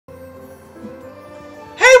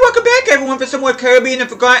welcome back everyone for some more Kirby in the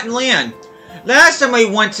Forgotten Land. Last time we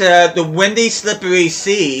went to the windy, slippery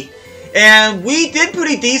sea, and we did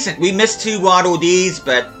pretty decent. We missed 2 Waddle Dees,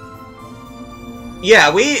 but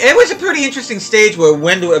yeah, it was a pretty interesting stage where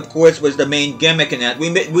wind, of course, was the main gimmick in that.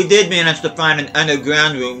 We did manage to find an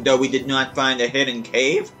underground room, though we did not find a hidden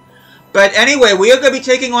cave. But anyway, we are going to be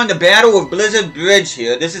taking on the Battle of Blizzard Bridge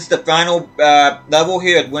here. This is the final level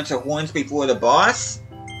here at Winter Horns before the boss.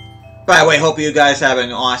 By the way, hope you guys have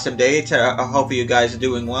an awesome day. I hope you guys are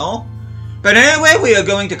doing well. But anyway, we are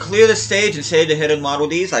going to clear the stage and save the hidden Waddle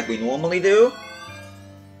Dees like we normally do.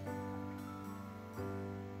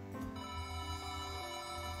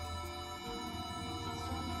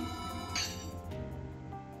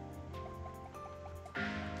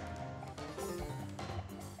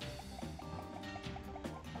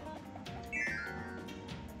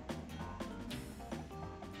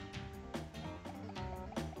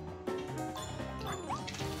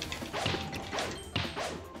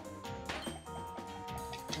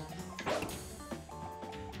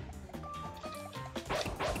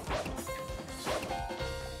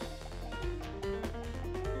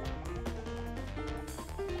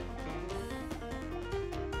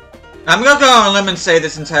 I'm gonna go on a limb and say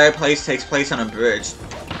this entire place takes place on a bridge.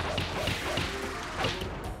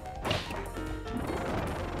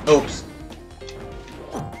 Oops.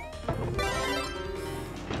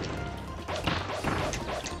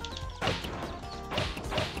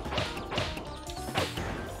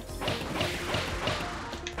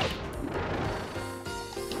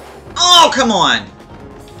 Oh, come on!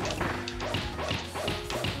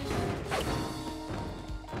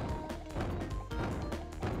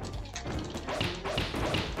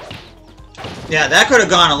 Yeah, that could have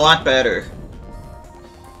gone a lot better.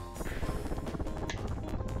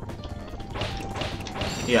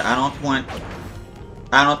 Yeah, I don't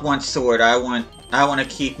want sword. I want to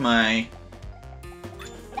keep my.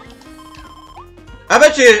 I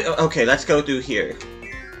bet you. Okay, let's go through here.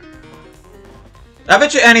 I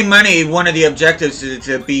bet you any money one of the objectives is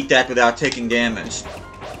to beat that without taking damage.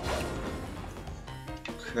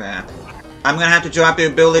 Crap. I'm gonna have to drop the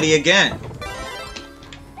ability again.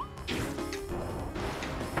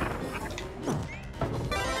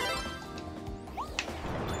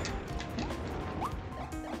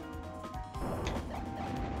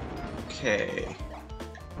 Okay.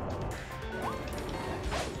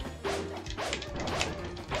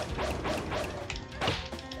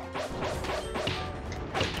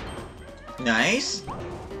 Nice.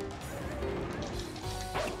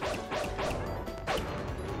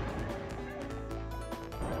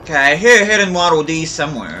 Okay, I hear a hidden Waddle Dee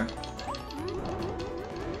somewhere.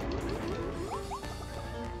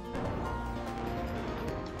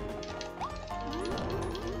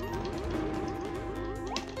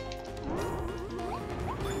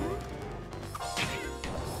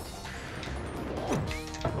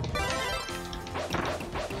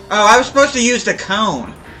 Oh, I was supposed to use the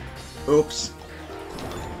cone. Oops.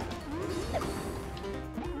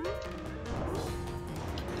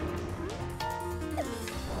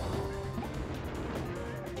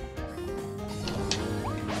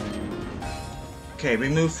 Okay,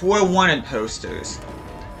 remove 4 wanted posters.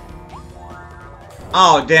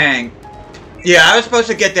 Oh, dang. Yeah, I was supposed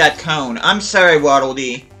to get that cone. I'm sorry, Waddle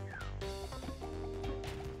Dee.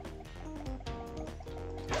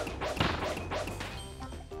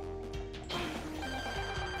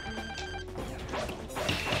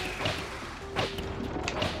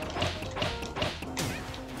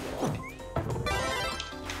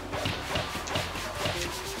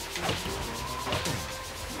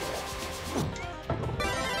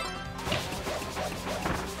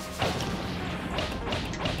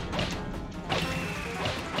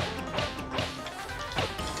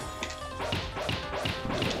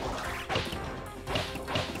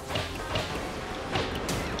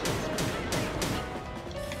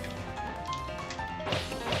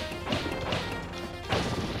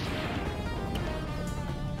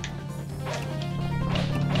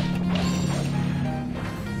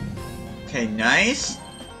 Okay, nice.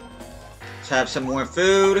 Let's have some more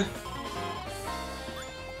food.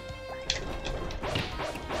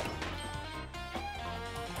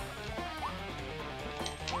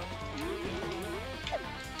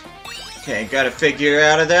 Okay, got a figure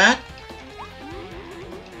out of that.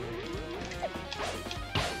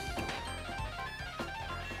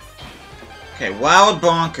 Okay, Wild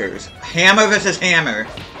Bonkers. Hammer versus Hammer.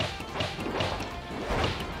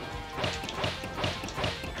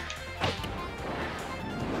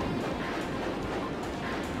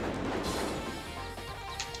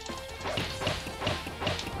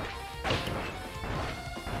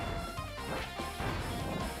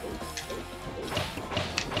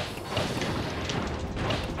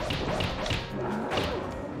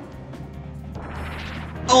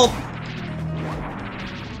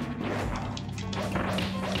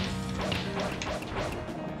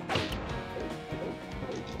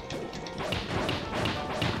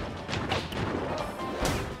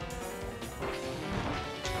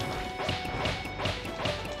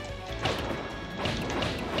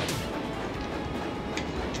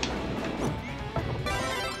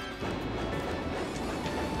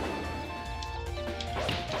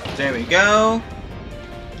 There we go.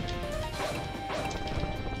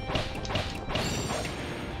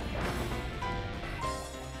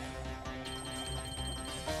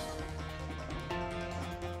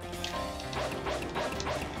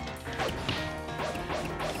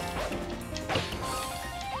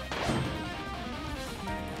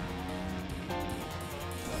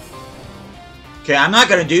 Okay, I'm not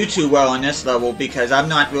gonna do too well on this level because I'm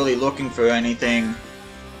not really looking for anything.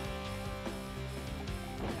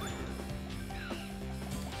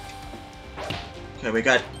 Okay, we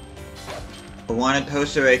got a wanted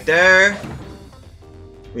poster right there.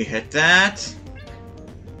 We hit that.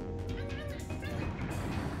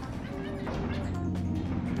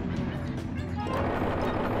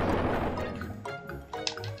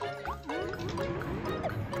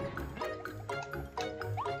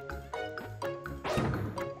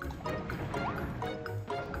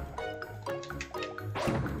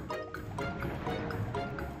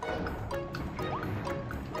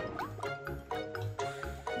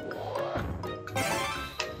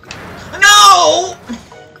 No!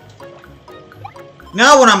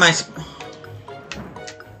 Now what am I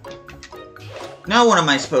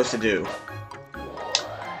supposed to do?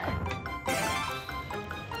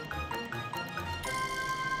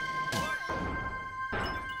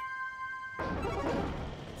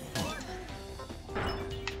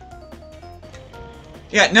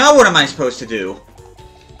 Yeah, now what am I supposed to do?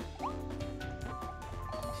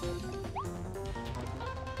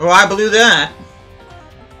 Oh, I blew that.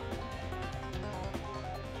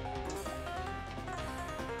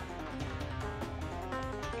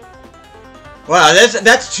 Wow,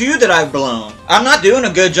 that's two that I've blown. I'm not doing a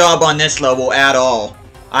good job on this level at all.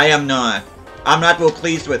 I am not. I'm not real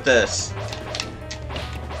pleased with this.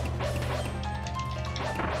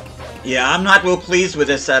 Yeah, I'm not real pleased with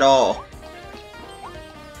this at all.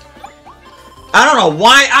 I don't know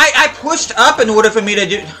why I pushed up in order for me to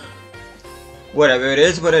do... Whatever, it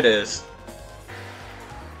is what it is.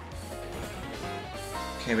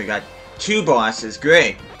 Okay, we got two bosses.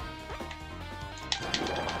 Great.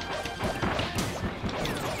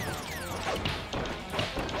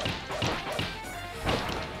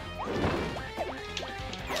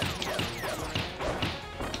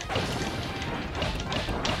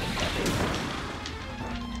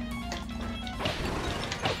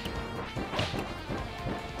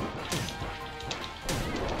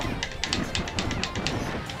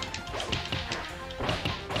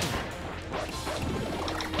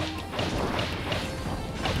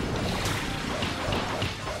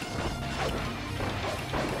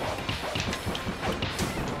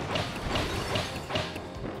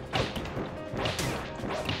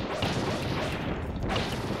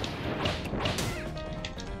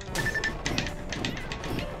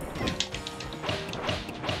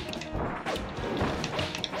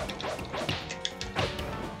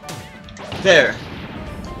 There.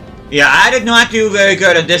 Yeah, I did not do very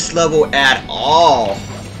good at this level at all.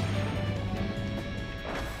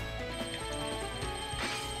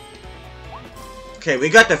 Okay, we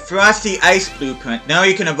got the Frosty Ice Blueprint. Now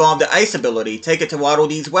you can evolve the Ice ability. Take it to Waddle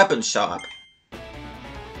Dee's weapons shop.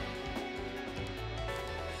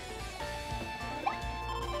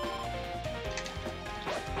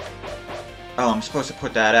 Oh, I'm supposed to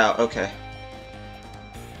put that out. Okay.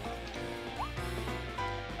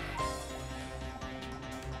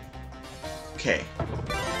 Okay.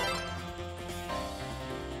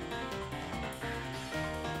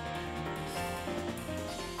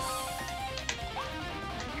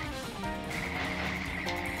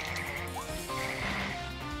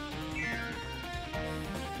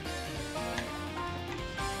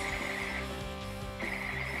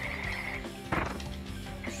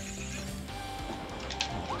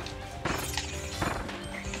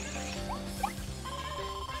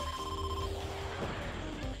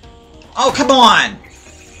 Oh, come on!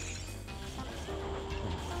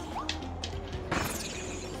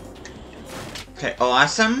 Okay,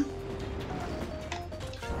 awesome.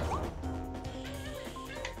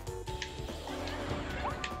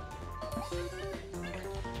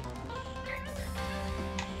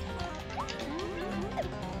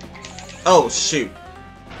 Oh, shoot.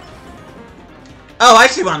 Oh, I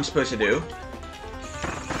see what I'm supposed to do.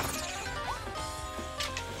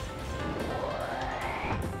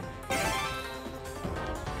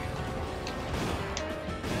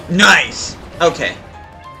 Nice! Okay.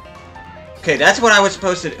 Okay, that's what I was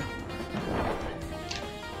supposed to do.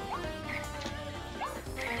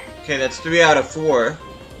 Okay, that's 3 out of 4.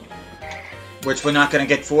 Which we're not gonna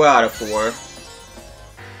get 4 out of 4.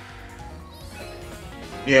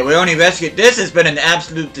 Yeah, we only rescued... This has been an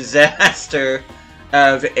absolute disaster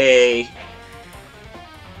of a...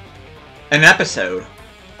 an episode.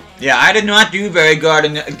 Yeah, I did not do very good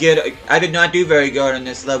I did not do very good on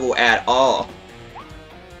this level at all.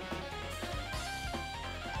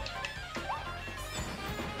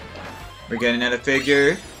 We're getting another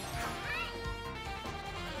figure.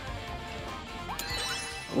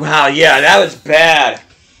 Wow, yeah, that was bad.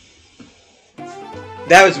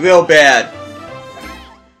 That was real bad.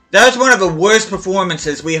 That was one of the worst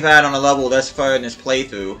performances we've had on a level thus far in this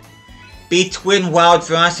playthrough. Beat Twin Wild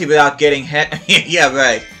Frosty without getting hit. Yeah,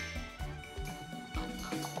 right.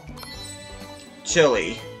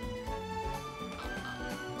 Chili.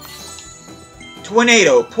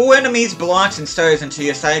 Tornado. Pull enemies, blocks, and stars into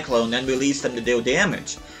your cyclone, then release them to deal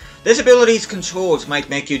damage. This ability's controls might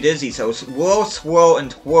make you dizzy, so swirl, swirl,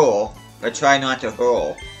 and twirl, but try not to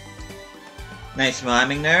hurl. Nice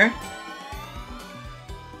rhyming there.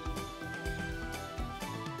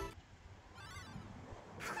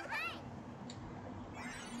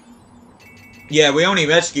 Yeah, we only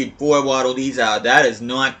rescued 4 Waddle Dees out. That is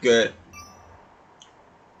not good.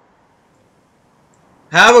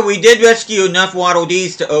 However, we did rescue enough Waddle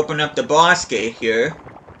Dees to open up the boss gate here.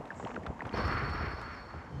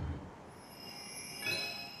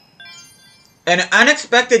 An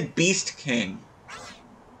unexpected Beast King.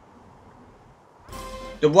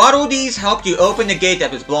 The Waddle Dees helped you open the gate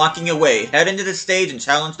that was blocking your way. Head into the stage and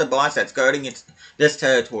challenge the boss that's guarding this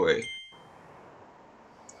territory.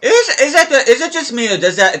 Is it just me, or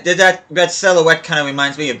does that silhouette kind of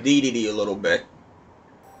reminds me of DDD a little bit?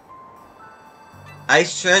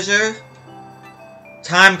 Ice treasure,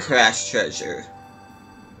 time crash treasure.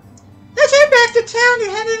 Let's head back to town. You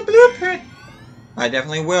handed in a blueprint. I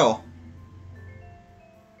definitely will.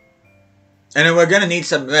 And then we're gonna need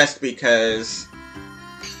some rest because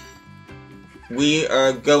we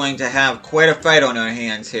are going to have quite a fight on our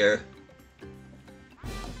hands here.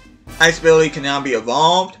 Ice ability can now be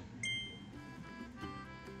evolved.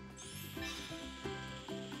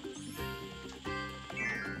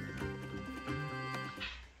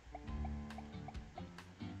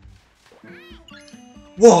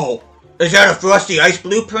 Whoa! Is that a Frosty Ice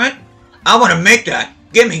blueprint? I want to make that!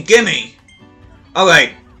 Gimme, gimme!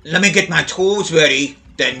 Alright, let me get my tools ready,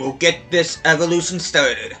 then we'll get this evolution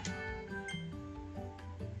started.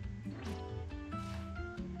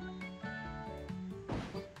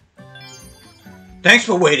 Thanks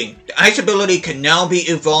for waiting. The Ice ability can now be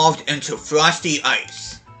evolved into Frosty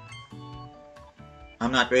Ice.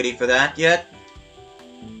 I'm not ready for that yet.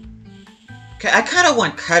 Okay, I kind of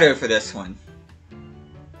want Cutter for this one.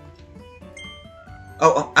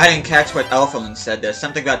 Oh, I didn't catch what Elfilin said. There's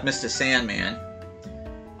something about Mr. Sandman.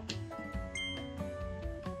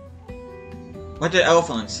 What did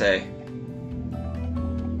Elfilin say?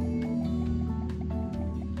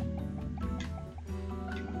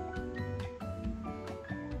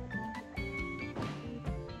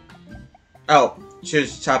 Oh, she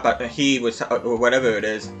was talking about, he was, or whatever it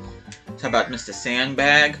is, talking about Mr.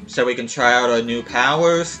 Sandbag, so we can try out our new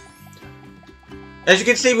powers. As you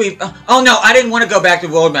can see, we've, oh no, I didn't want to go back to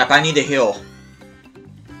the road map, I need to heal.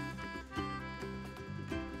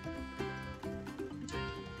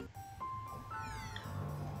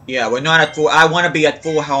 Yeah, we're not at full, I want to be at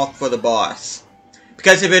full health for the boss.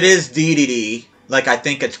 Because if it is DDD, like I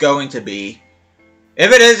think it's going to be,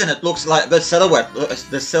 if it isn't, it looks like the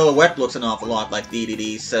silhouette looks an awful lot like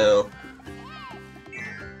DDD, so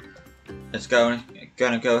let's gonna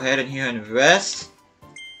go ahead and here and rest.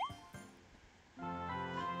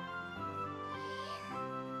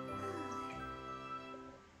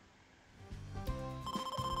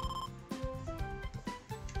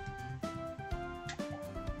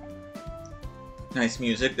 Nice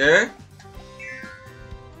music there.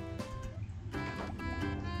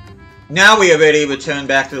 Now we are ready to return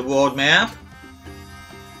back to the world map.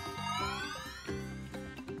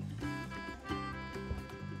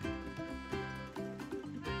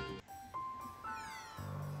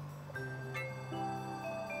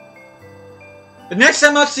 The next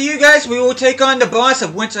time I'll see you guys, we will take on the boss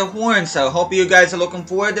of Winter Horn, so hope you guys are looking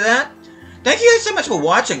forward to that. Thank you guys so much for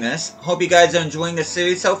watching this. Hope you guys are enjoying this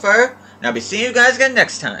series so far, and I'll be seeing you guys again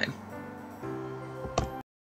next time.